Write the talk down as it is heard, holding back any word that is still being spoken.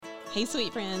Hey,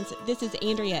 sweet friends, this is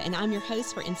Andrea, and I'm your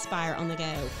host for Inspire on the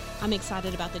Go. I'm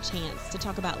excited about the chance to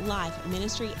talk about life,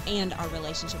 ministry, and our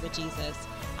relationship with Jesus.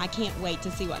 I can't wait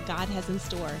to see what God has in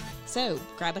store. So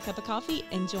grab a cup of coffee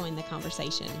and join the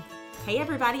conversation. Hey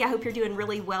everybody, I hope you're doing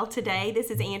really well today.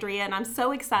 This is Andrea, and I'm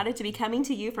so excited to be coming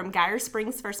to you from Geyer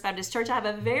Springs First Baptist Church. I have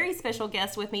a very special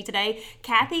guest with me today,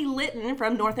 Kathy Litton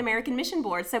from North American Mission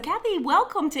Board. So Kathy,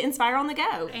 welcome to Inspire on the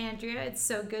Go. Andrea, it's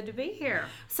so good to be here.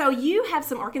 So you have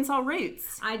some Arkansas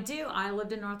roots. I do. I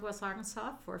lived in Northwest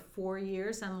Arkansas for 4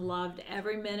 years and loved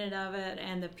every minute of it,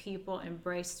 and the people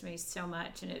embraced me so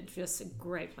much, and it's just a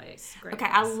great place.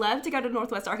 I love to go to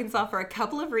Northwest Arkansas for a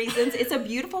couple of reasons. It's a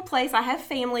beautiful place. I have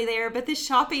family there, but the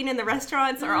shopping and the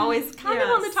restaurants are always kind of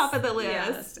on the top of the list.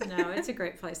 Yes, no, it's a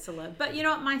great place to live. But you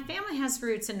know, my family has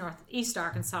roots in Northeast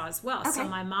Arkansas as well. Okay. So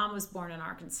my mom was born in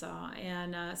Arkansas,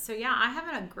 and I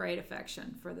have a great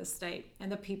affection for the state and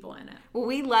the people in it. Well,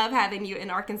 we love having you in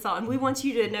Arkansas, and we want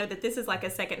you to know that this is like a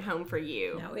second home for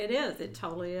you. No, it is. It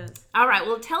totally is. All right.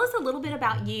 Well, tell us a little bit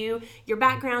about you, your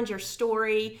background, your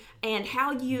story, and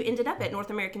how you ended up at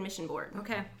North American Mission Board.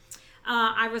 Okay.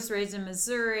 I was raised in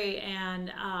Missouri,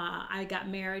 and I got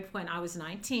married when I was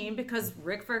 19 because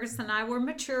Rick Ferguson and I were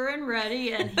mature and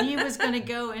ready, and he was going to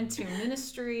go into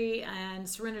ministry and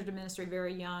surrendered to ministry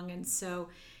very young. And so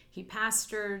he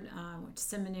pastored, went to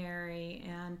seminary,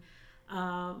 and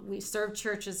we served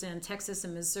churches in Texas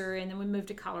and Missouri, and then we moved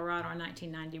to Colorado in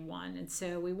 1991. And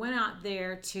so we went out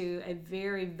there to a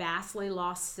very vastly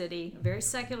lost city, a very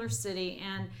secular city,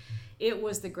 and it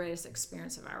was the greatest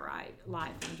experience of our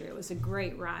life, Andrea. It was a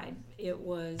great ride. It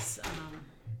was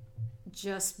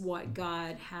just what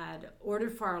God had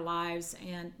ordered for our lives,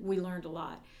 and we learned a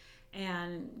lot.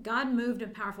 And God moved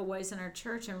in powerful ways in our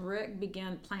church, and Rick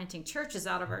began planting churches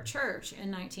out of our church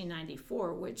in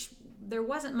 1994, which there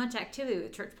wasn't much activity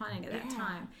with church planting at that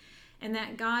time. And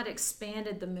that God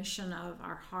expanded the mission of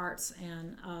our hearts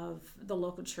and of the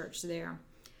local church there.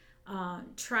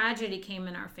 Tragedy came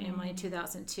in our family in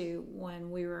 2002 when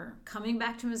we were coming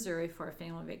back to Missouri for a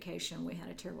family vacation. We had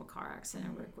a terrible car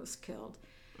accident. Rick was killed.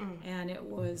 And it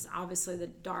was obviously the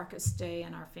darkest day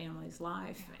in our family's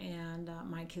life. And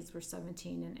my kids were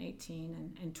 17 and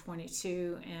 18 and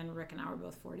 22, and Rick and I were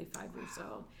both 45 years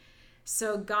old.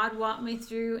 So God walked me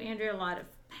through, Andrea, a lot of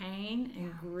pain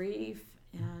and grief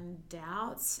and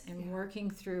doubts and working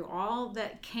through all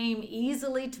that came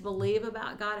easily to believe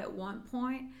about God at one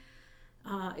point.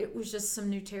 It was just some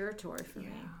new territory for me.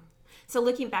 So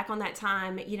looking back on that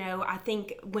time, you know, I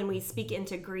think when we speak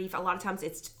into grief, a lot of times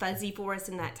it's fuzzy for us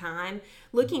in that time.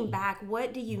 Looking back,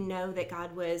 what do you know that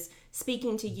God was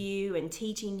speaking to you and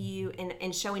teaching you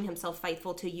and showing himself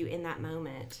faithful to you in that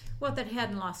moment? Well, that he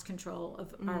hadn't lost control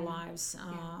of our lives.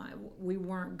 We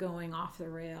weren't going off the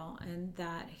rail, and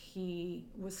that he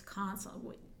was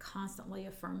constantly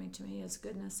affirming to me his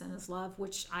goodness and his love,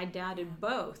 which I doubted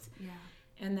both.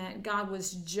 And that God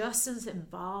was just as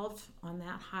involved on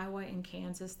that highway in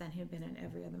Kansas than he'd been in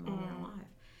every other moment of life.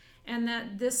 And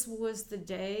that this was the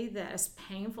day that, as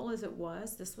painful as it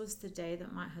was, this was the day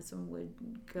that my husband would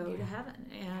go to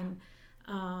heaven.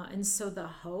 And so the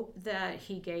hope that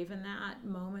he gave in that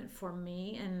moment for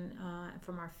me and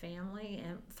from our family,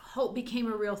 and hope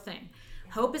became a real thing.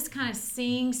 Hope is kind of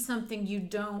seeing something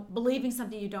believing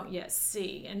something you don't yet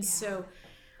see. And so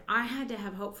I had to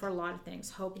have hope for a lot of things.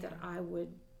 Hope that I would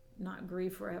not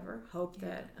grieve forever. Hope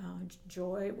that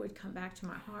joy would come back to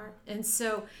my heart. And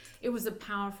so it was a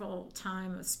powerful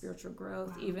time of spiritual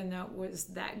growth, even though it was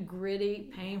that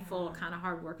gritty, painful, kind of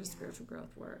hard work of spiritual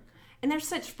growth work. And there's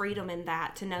such freedom in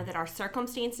that, to know that our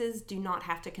circumstances do not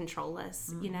have to control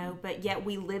us, you know, but yet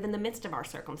we live in the midst of our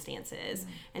circumstances.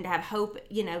 And to have hope,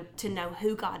 you know, to know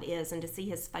who God is and to see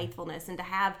his faithfulness, and to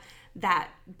have that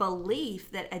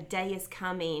belief that a day is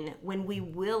coming when we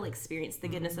will experience the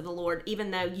goodness of the Lord,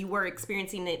 even though you were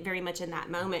experiencing it very much in that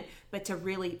moment, but to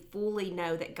really fully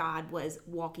know that God was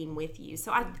walking with you.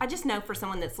 So I just know for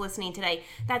someone that's listening today,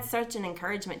 that's such an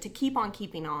encouragement to keep on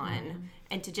keeping on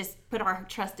and to just put our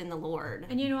trust in the Lord.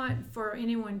 And you know what, for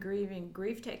anyone grieving,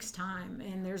 grief takes time,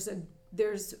 and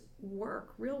there's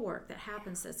work, real work that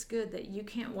happens that's good, that you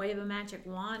can't wave a magic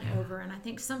wand over. And I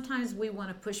think sometimes we want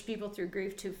to push people through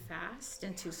grief too fast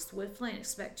and too swiftly and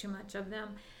expect too much of them.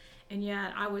 And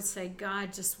yet I would say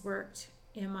God just worked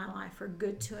in my life for a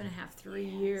good 2.5, 3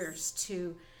 years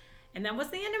and that was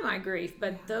the end of my grief.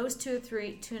 But those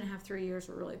 2.5, 3 years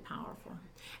were really powerful.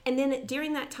 And then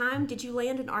during that time, did you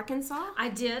land in Arkansas? I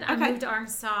did. I moved to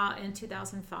Arkansas in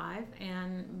 2005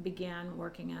 and began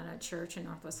working at a church in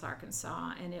Northwest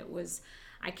Arkansas. And it was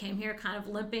I came here kind of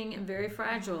limping and very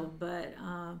fragile, but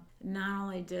not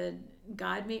only did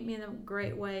God meet me in a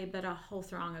great way, but a whole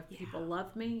throng of people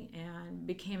loved me and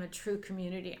became a true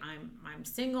community. I'm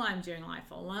single. I'm doing life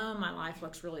alone. My life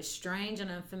looks really strange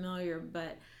and unfamiliar,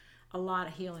 but a lot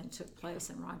of healing took place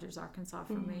in Rogers, Arkansas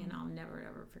for me, and I'll never,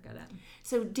 ever forget it.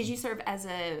 So did you serve as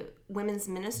a women's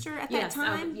minister at that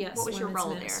time? Yes. What was your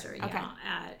role minister, there? Okay.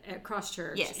 At Cross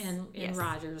Church in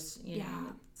Rogers, you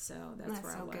know. So that's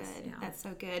where so I was. Good. Yeah. That's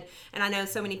so good. And I know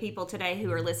so many people today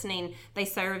who are listening, they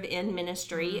serve in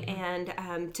ministry,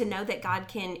 and to know that God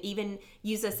can even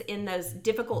use us in those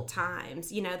difficult times,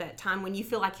 you know, that time when you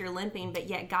feel like you're limping, but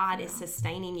yet God is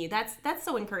sustaining you. That's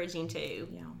so encouraging too.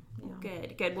 Yeah.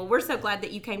 Good. Well, we're so glad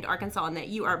that you came to Arkansas and that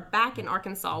you are back in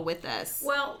Arkansas with us.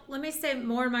 Well, let me say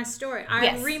more of my story.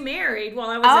 I remarried while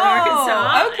I was in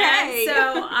Arkansas. Okay. And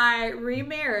so I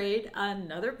remarried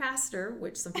another pastor,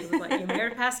 which some people are like, you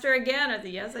married a pastor again? I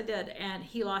said, yes, I did. And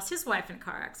he lost his wife in a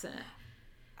car accident.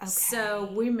 Okay. So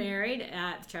we married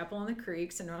at Chapel on the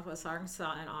Creeks in Northwest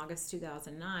Arkansas in August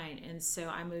 2009. And so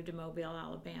I moved to Mobile,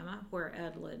 Alabama, where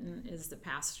Ed Litton is the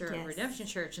pastor of Redemption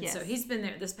Church. And so he's been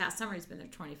there this past summer. He's been there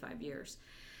 25 years.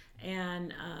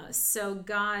 And so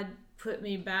God put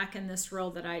me back in this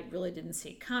role that I really didn't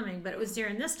see coming. But it was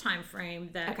during this time frame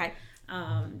that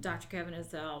Dr. Kevin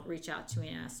Ezell reached out to me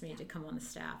and asked me to come on the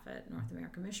staff at North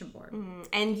American Mission Board.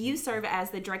 And you serve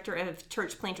as the director of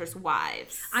Church Planters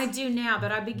Wives. I do now,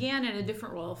 but I began in a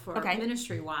different role for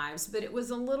Ministry Wives. But it was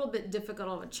a little bit difficult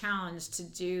of a challenge to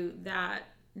do that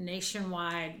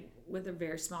nationwide with a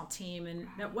very small team, and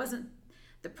that wasn't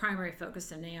the primary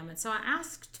focus in NAM. And so I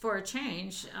asked for a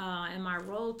change in my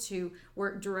role to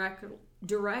work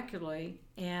directly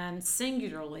and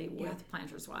singularly with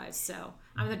Planters Wives. So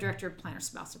I'm the director of Planter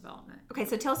Spouse Development. Okay,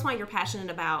 so tell us why you're passionate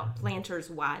about Planters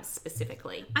Wives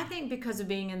specifically. I think because of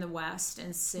being in the West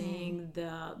and seeing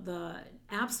the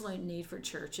absolute need for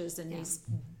churches in these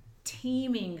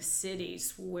teeming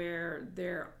cities where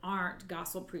there aren't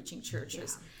gospel preaching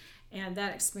churches. And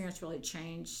that experience really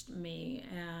changed me.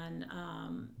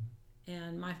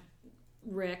 And my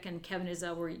Rick and Kevin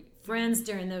Ezell were friends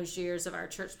during those years of our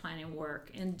church planting work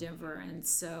in Denver, and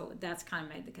so that's kind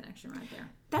of made the connection right there.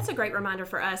 That's a great reminder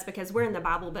for us because we're in the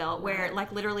Bible Belt where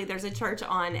like literally there's a church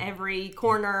on every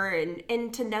corner,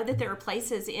 and to know that there are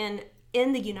places in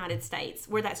the United States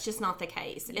where that's just not the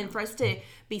case. And for us to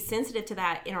be sensitive to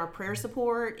that in our prayer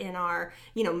support, in our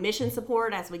mission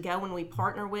support as we go and we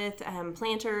partner with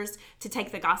planters to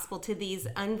take the gospel to these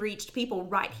unreached people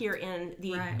right here in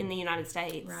the United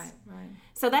States. Right.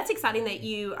 So that's exciting that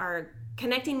you are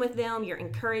connecting with them, you're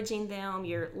encouraging them,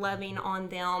 you're loving on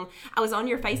them. I was on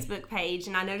your Facebook page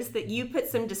and I noticed that you put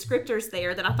some descriptors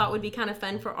there that I thought would be kind of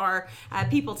fun for our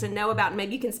people to know about.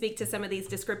 Maybe you can speak to some of these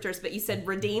descriptors, but you said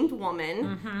redeemed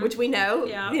woman, which we know,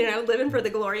 living for the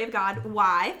glory of God,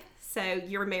 wife. So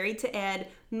you're married to Ed,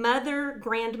 mother,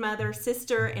 grandmother,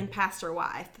 sister, and pastor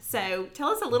wife. So tell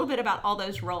us a little bit about all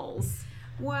those roles.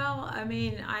 Well, I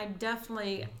mean, I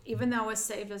definitely, even though I was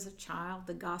saved as a child,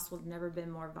 the gospel had never been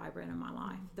more vibrant in my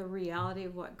life. The reality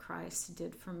of what Christ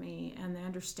did for me and the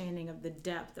understanding of the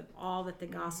depth of all that the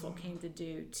gospel came to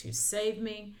do to save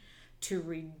me, to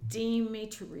redeem me,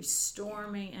 to restore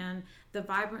me, and the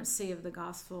vibrancy of the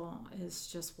gospel is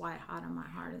just white hot in my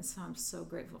heart, and so I'm so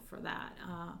grateful for that.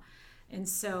 And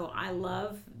so I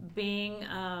love being,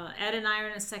 Ed and I are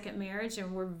in a second marriage,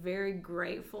 and we're very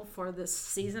grateful for this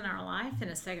season in our life.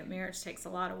 And a second marriage takes a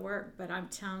lot of work, but I'm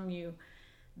telling you,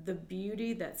 the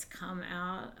beauty that's come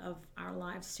out of our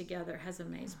lives together has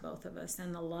amazed both of us.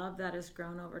 And the love that has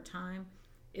grown over time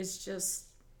is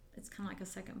just, it's kind of like a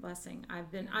second blessing. I've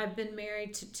been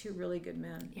married to two really good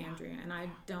men, Andrea, and I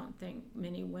don't think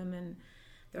many women,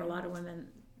 there are a lot of women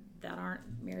that aren't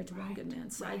married to one good man.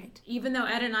 So even though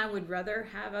Ed and I would rather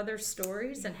have other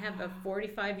stories and have a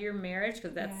 45-year marriage,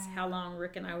 because that's how long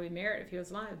Rick and I would be married if he was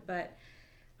alive, but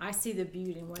I see the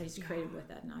beauty in what he's created with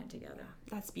Ed and I together.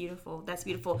 That's beautiful. That's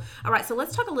beautiful. All right, so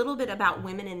let's talk a little bit about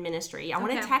women in ministry. I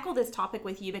want to tackle this topic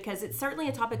with you because it's certainly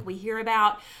a topic we hear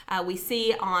about, we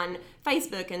see on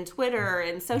Facebook and Twitter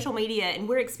and social media, and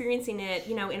we're experiencing it,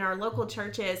 in our local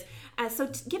churches. So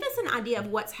give us an idea of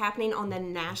what's happening on the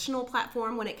national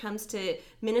platform when it comes to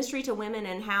ministry to women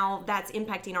and how that's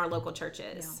impacting our local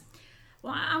churches. Yeah.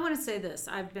 Well, I want to say this.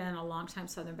 I've been a longtime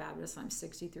Southern Baptist. I'm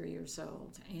 63 years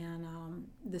old, and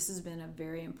this has been a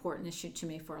very important issue to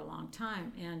me for a long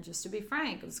time. And just to be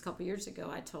frank, it was a couple years ago,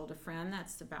 I told a friend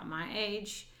that's about my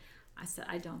age, I said,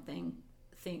 I don't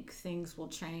think things will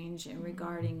change in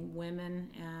regarding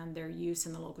women and their use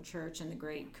in the local church and the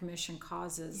Great Commission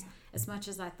causes as much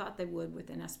as I thought they would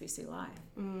within SBC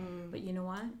Live. But you know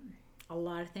what? a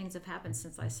lot of things have happened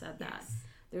since I said that. Yes.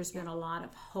 There's been a lot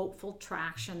of hopeful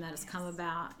traction that has come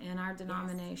about in our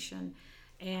denomination.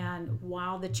 And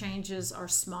while the changes are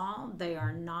small, they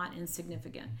are not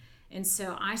insignificant. And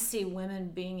so I see women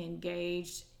being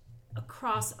engaged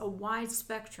across a wide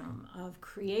spectrum of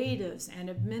creatives and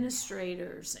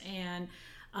administrators and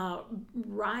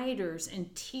writers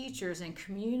and teachers and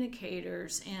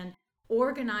communicators and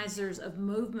organizers of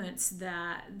movements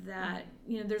that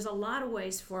there's a lot of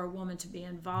ways for a woman to be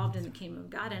involved in the kingdom of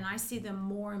God, and I see them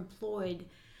more employed.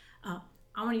 I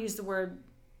want to use the word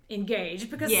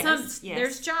engaged because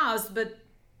there's jobs, but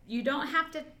you don't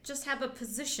have to just have a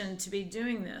position to be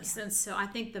doing this. And so I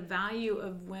think the value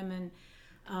of women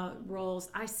roles,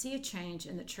 I see a change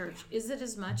in the church. Is it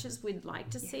as much as we'd like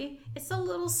to see? It's a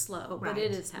little slow, but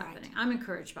it is happening. I'm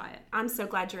encouraged by it. I'm so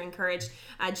glad you're encouraged.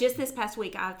 Just this past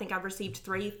week, I think I've received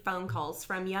 3 phone calls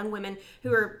from young women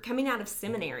who are coming out of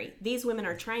seminary. These women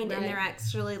are trained and they're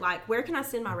actually like, where can I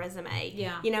send my resume?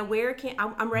 Yeah. Where can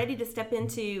I'm ready to step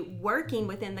into working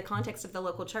within the context of the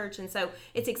local church. And so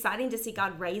it's exciting to see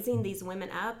God raising these women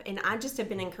up. And I just have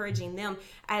been encouraging them,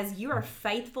 as you are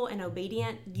faithful and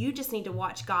obedient, you just need to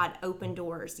watch God open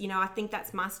doors. I think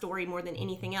that's my story more than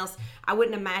anything else. I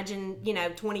wouldn't imagine,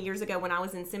 20 years ago when I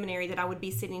was in seminary that I would be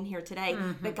sitting here today.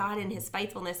 But God, in his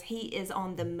faithfulness, he is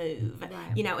on the move,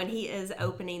 and he is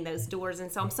opening those doors.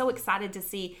 And so I'm so excited to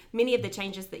see many of the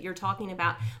changes that you're talking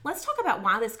about. Let's talk about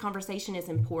why this conversation is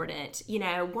important.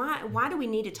 Why do we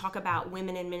need to talk about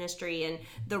women in ministry and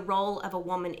the role of a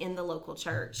woman in the local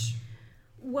church?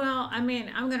 Well, I'm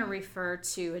going to refer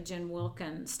to a Jen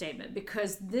Wilkin statement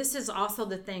because this is also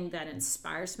the thing that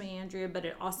inspires me, Andrea, but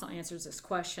it also answers this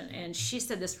question. And she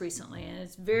said this recently, and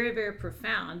it's very, very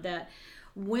profound, that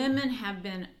women have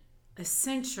been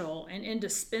essential and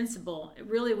indispensable,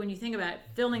 really, when you think about it,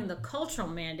 filling the cultural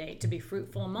mandate to be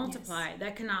fruitful and multiply.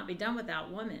 That cannot be done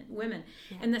without women.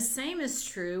 And the same is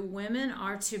true. Women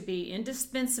are to be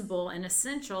indispensable and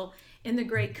essential in the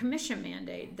Great Commission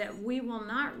mandate, that we will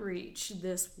not reach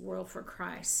this world for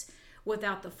Christ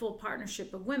without the full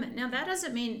partnership of women. Now, that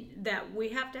doesn't mean that we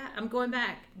have to, I'm going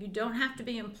back, you don't have to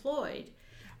be employed,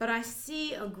 but I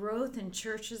see a growth in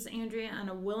churches, Andrea, and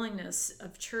a willingness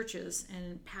of churches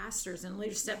and pastors and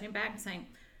leaders stepping back and saying,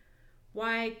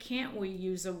 why can't we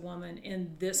use a woman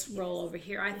in this role over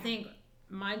here? I think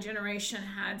my generation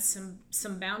had some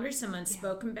boundaries, some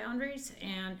unspoken boundaries,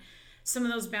 and some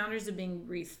of those boundaries are being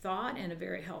rethought in a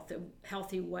very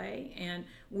healthy way. And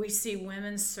we see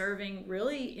women serving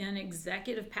really in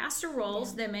executive pastor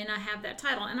roles. They may not have that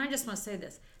title. And I just want to say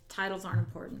this, titles aren't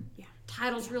important.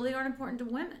 Titles really aren't important to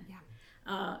women.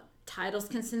 Titles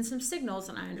can send some signals,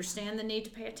 and I understand the need to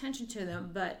pay attention to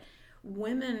them, but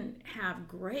women have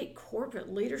great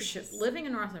corporate leadership. Living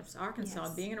in Northwest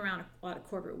Arkansas, being around a lot of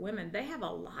corporate women, they have a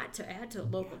lot to add to the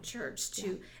local church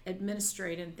to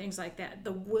administrate and things like that.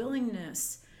 The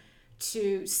willingness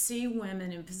to see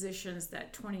women in positions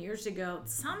that 20 years ago,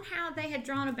 somehow they had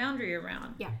drawn a boundary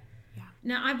around.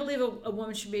 Now, I believe a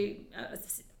woman should be, a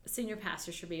senior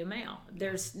pastor should be a male.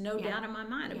 There's no doubt in my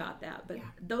mind about that. But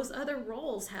those other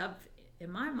roles have,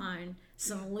 in my mind,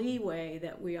 some leeway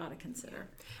that we ought to consider.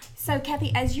 So,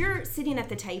 Kathy, as you're sitting at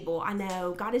the table, I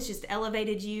know God has just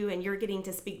elevated you and you're getting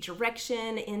to speak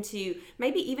direction into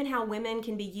maybe even how women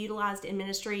can be utilized in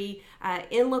ministry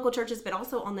in local churches, but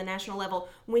also on the national level.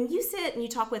 When you sit and you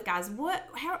talk with guys,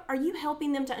 how are you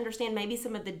helping them to understand maybe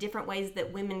some of the different ways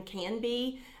that women can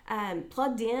be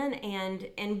plugged in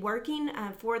and working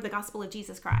for the gospel of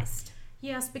Jesus Christ?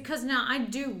 Yes, because now I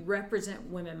do represent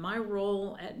women. My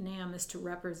role at NAM is to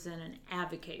represent and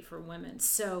advocate for women.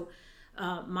 So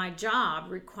my job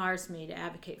requires me to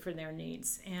advocate for their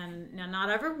needs. And now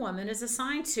not every woman is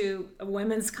assigned to a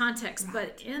women's context,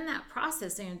 but in that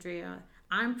process, Andrea,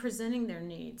 I'm presenting their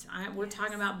needs. We're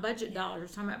talking about budget dollars,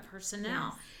 we're talking about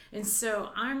personnel. And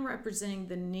so I'm representing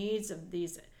the needs of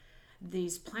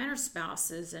these planner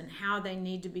spouses and how they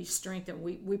need to be strengthened.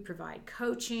 We provide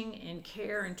coaching and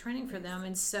care and training for them.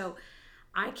 And so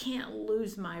I can't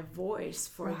lose my voice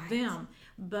for them.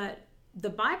 But the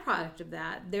byproduct of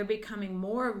that, they're becoming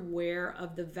more aware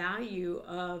of the value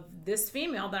of this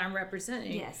female that I'm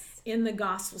representing in the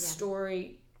gospel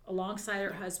story alongside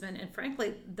her husband. And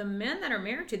frankly, the men that are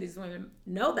married to these women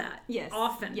know that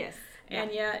often. And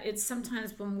yet it's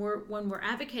sometimes when we're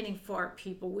advocating for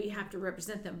people, we have to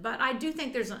represent them. But I do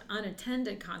think there's an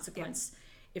unintended consequence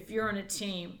if you're on a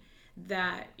team,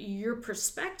 that your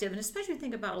perspective, and especially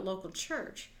think about a local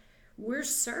church, we're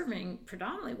serving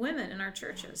predominantly women in our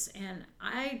churches. And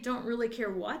I don't really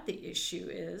care what the issue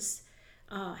is.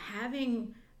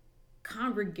 Having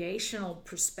congregational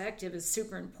perspective is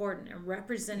super important, and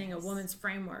representing a woman's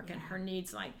framework and her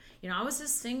needs. Like, I was a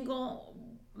single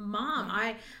mom.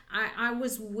 I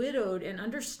was widowed, and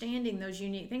understanding those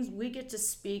unique things, we get to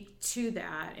speak to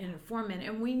that and inform it.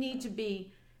 And we need to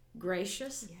be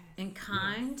gracious and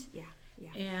kind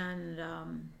and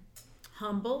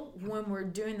humble when we're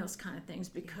doing those kind of things,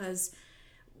 because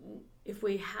if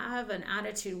we have an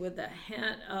attitude with a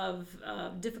hint of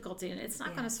difficulty, and it's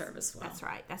not going to serve us well.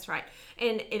 That's right.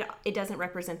 And it doesn't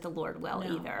represent the Lord well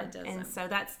either. It doesn't. And so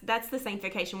that's the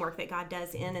sanctification work that God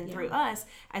does in and through us,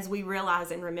 as we realize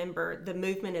and remember the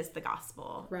movement is the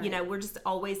gospel. Right. We're just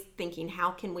always thinking, how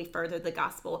can we further the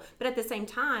gospel? But at the same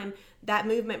time, that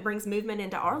movement brings movement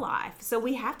into our life. So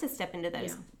we have to step into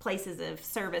those places of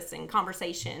service and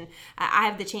conversation. I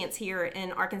have the chance here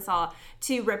in Arkansas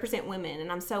to represent women,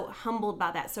 and I'm so humbled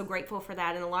by that, so grateful for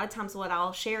that. And a lot of times what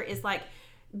I'll share is like,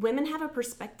 women have a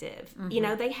perspective.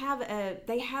 They have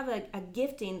a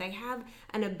gifting. They have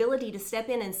an ability to step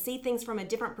in and see things from a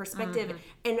different perspective.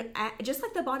 And just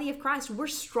like the body of Christ, we're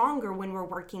stronger when we're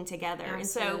working together.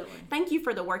 Absolutely. And so thank you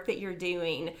for the work that you're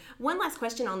doing. One last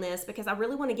question on this, because I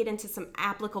really want to get into some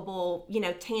applicable,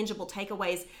 tangible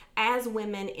takeaways as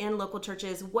women in local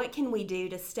churches. What can we do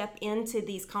to step into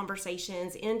these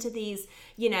conversations, into these,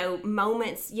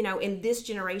 moments, in this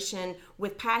generation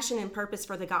with passion and purpose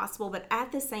for the gospel, but at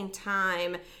the same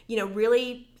time,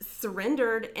 really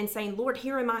surrendered and saying, Lord,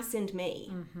 here am I, send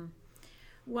me.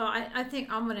 Well, I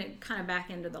think I'm going to kind of back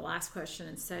into the last question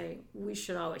and say we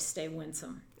should always stay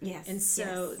winsome. Yes. And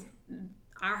so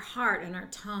our heart and our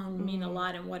tone mean a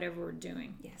lot in whatever we're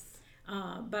doing. Yes.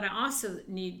 But I also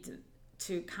need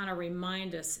to kind of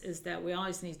remind us is that we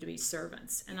always need to be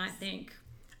servants. And I think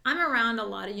I'm around a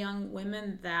lot of young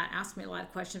women that ask me a lot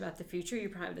of questions about the future. You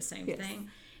probably have the same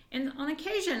thing. And on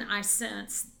occasion, I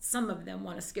sense some of them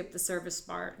want to skip the service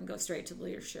part and go straight to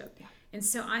leadership. Yeah. And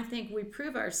so I think we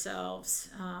prove ourselves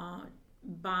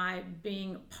by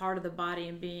being part of the body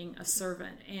and being a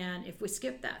servant. And if we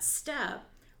skip that step,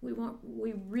 we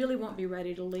really won't be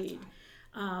ready to lead.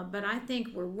 But I think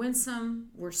we're winsome,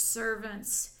 we're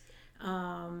servants,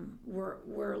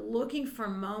 we're looking for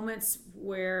moments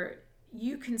where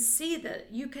you can see that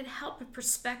you could help a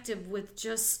perspective with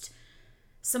just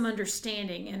some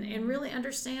understanding and really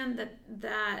understand that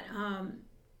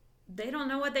they don't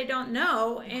know what they don't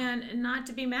know, and not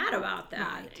to be mad about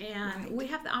that. We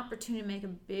have the opportunity to make a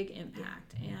big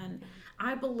impact. And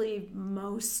I believe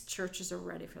most churches are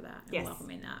ready for that and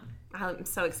welcoming that. I'm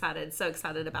so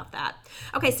excited about that.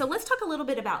 Okay, so let's talk a little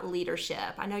bit about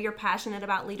leadership. I know you're passionate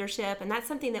about leadership, and that's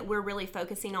something that we're really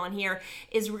focusing on here,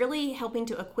 is really helping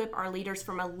to equip our leaders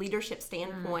from a leadership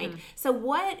standpoint. So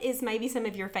what is maybe some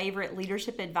of your favorite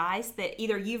leadership advice that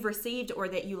either you've received or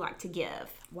that you like to give?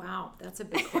 Wow, that's a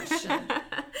big question.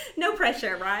 No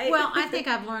pressure, right? Well, I think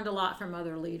I've learned a lot from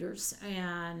other leaders,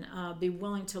 and be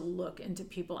willing to look into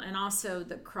people, and also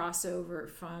the crossover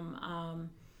from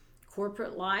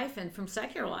corporate life and from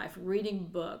secular life, reading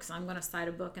books. I'm going to cite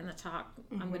a book in the talk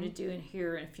I'm going to do in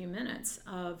here in a few minutes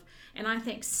and I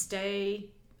think stay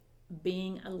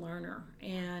being a learner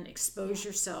and expose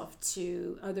yourself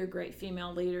to other great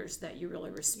female leaders that you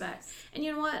really respect. And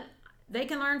you know what? They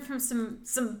can learn from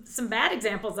some bad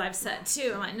examples I've set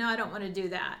too. I'm like, no, I don't want to do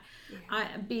that.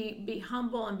 Be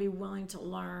humble and be willing to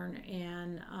learn,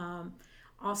 and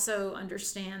also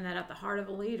understand that at the heart of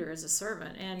a leader is a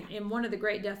servant. And one of the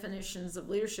great definitions of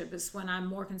leadership is when I'm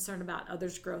more concerned about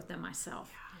others' growth than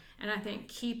myself. And I think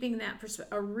keeping that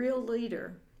perspective, a real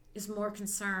leader is more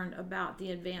concerned about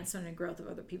the advancement and growth of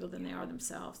other people than they are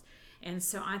themselves. And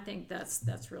so I think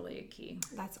that's really a key.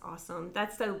 That's awesome.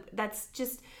 That's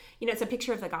just, it's a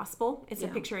picture of the gospel. It's a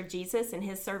picture of Jesus and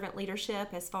his servant leadership,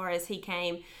 as far as he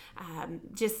came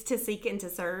just to seek and to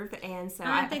serve. And so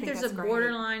I think there's a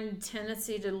borderline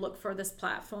tendency to look for this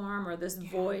platform or this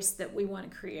voice that we want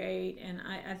to create. And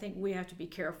I think we have to be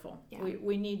careful. Yeah.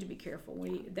 We need to be careful.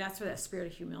 That's where that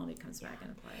spirit of humility comes back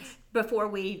into place. Before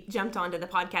we jumped onto the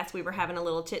podcast, we were having a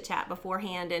little chit chat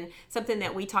beforehand, and something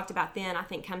that we talked about then I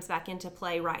think comes back into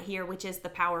play right here, which is the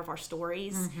power of our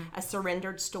stories, a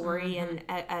surrendered story, and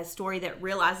a story that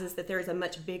realizes that there's a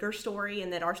much bigger story,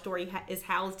 and that our story is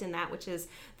housed in that, which is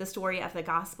the story of the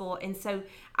gospel. And so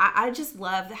I just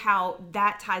love how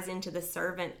that ties into the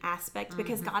servant aspect,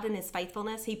 because God in his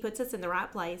faithfulness, he puts us in the right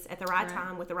place at the right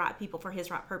time with the right people for his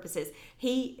right purposes.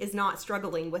 He is not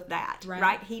struggling with that,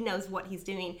 right? He knows what he's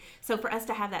doing. So for us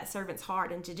to have that servant's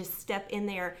heart and to just step in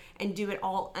there and do it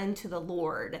all unto the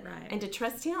Lord, Right. and to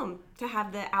trust Him to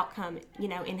have the outcome,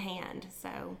 in hand.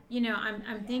 So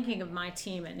I'm thinking of my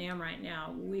team at NAM right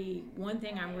now. One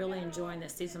thing I'm really enjoying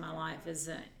this season of my life is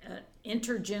an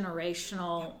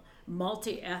intergenerational,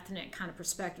 multi-ethnic kind of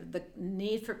perspective. The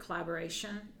need for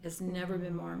collaboration has never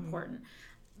been more important.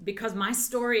 Because my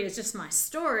story is just my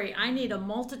story, I need a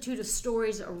multitude of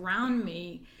stories around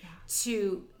me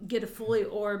to get a fully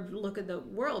orbed look at the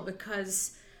world,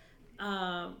 because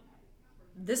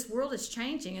this world is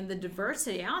changing, and the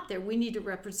diversity out there, we need to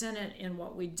represent it in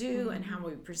what we do and how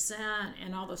we present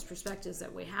and all those perspectives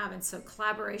that we have. And so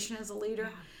collaboration as a leader,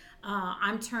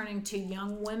 I'm turning to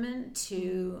young women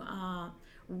to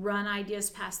run ideas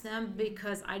past them,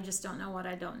 because I just don't know what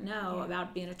I don't know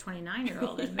about being a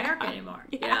 29-year-old in America anymore.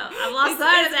 I've lost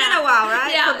sight of that. It's been a while,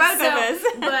 right? For both of us.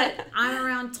 But I'm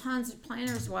around tons of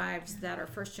planners' wives that are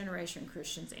first-generation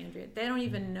Christians, Andrea. They don't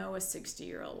even know a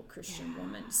 60-year-old Christian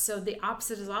woman. So the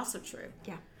opposite is also true.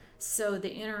 Yeah. So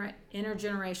the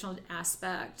intergenerational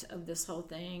aspect of this whole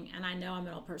thing, and I know I'm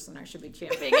an old person, I should be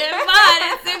championing it, but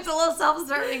it seems a little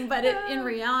self-serving. But in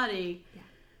reality,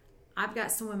 I've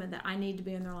got some women that I need to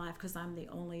be in their life, because I'm the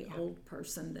only old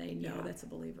person they know that's a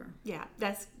believer. Yeah,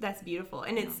 that's beautiful.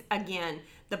 And it's, again,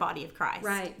 the body of Christ.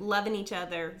 Right. Loving each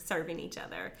other, serving each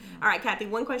other. All right, Kathy,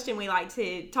 one question we like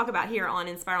to talk about here on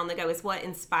Inspire on the Go is what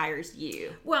inspires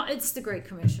you? Well, it's the Great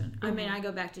Commission. I mean, I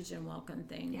go back to Jim Welkin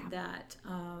thing that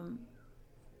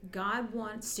God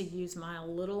wants to use my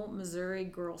little Missouri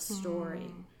girl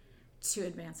story to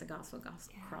advance the gospel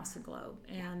across the globe.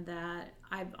 And that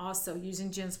I'm also,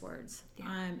 using Jen's words,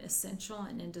 I'm essential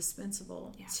and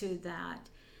indispensable to that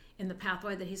in the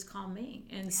pathway that He's called me.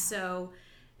 And so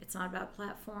it's not about a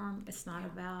platform. It's not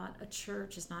about a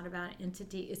church. It's not about an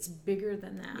entity. It's bigger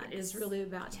than that. It's really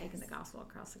about taking the gospel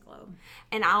across the globe.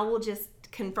 And I will just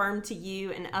confirm to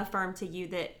you and affirm to you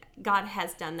that God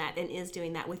has done that and is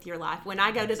doing that with your life. When I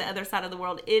go to the other side of the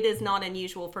world, it is not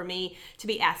unusual for me to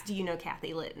be asked, do you know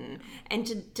Kathy Litton? And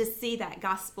to see that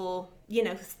gospel,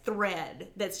 thread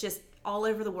that's just all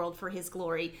over the world for His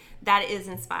glory, that is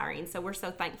inspiring. So we're so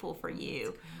thankful for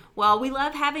you. Well, we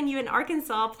love having you in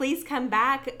Arkansas. Please come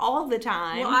back all the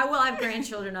time. Well, I will have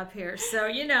grandchildren up here,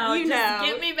 so just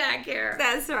get me back here.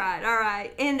 That's right. All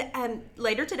right. And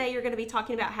later today, you're going to be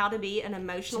talking about how to be an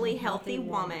emotionally healthy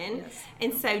woman. Yes.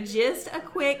 And so just a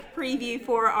quick preview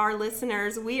for our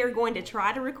listeners. We are going to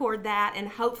try to record that and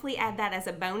hopefully add that as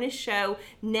a bonus show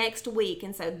next week.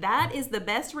 And so that is the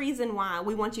best reason why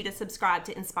we want you to subscribe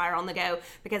to Inspire on the Go,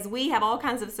 because we have all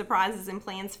kinds of surprises and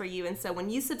plans for you. And so when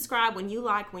you subscribe, when you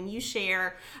like, when you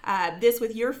share this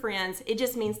with your friends, it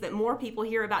just means that more people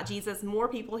hear about Jesus, more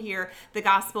people hear the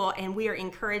gospel, and we are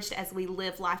encouraged as we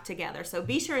live life together. So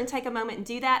be sure and take a moment and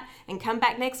do that, and come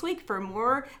back next week for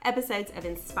more episodes of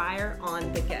Inspire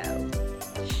on the Go.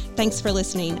 Thanks for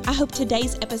listening. I hope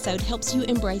today's episode helps you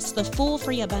embrace the full,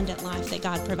 free, abundant life that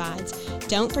God provides.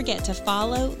 Don't forget to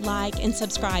follow, like, and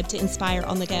subscribe to Inspire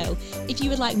on the Go. If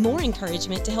you would like more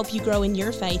encouragement to help you grow in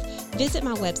your faith, visit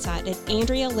my website at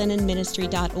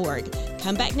AndreaLennonMinistry.org.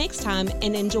 Come back next time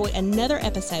and enjoy another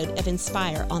episode of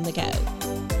Inspire on the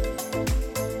Go.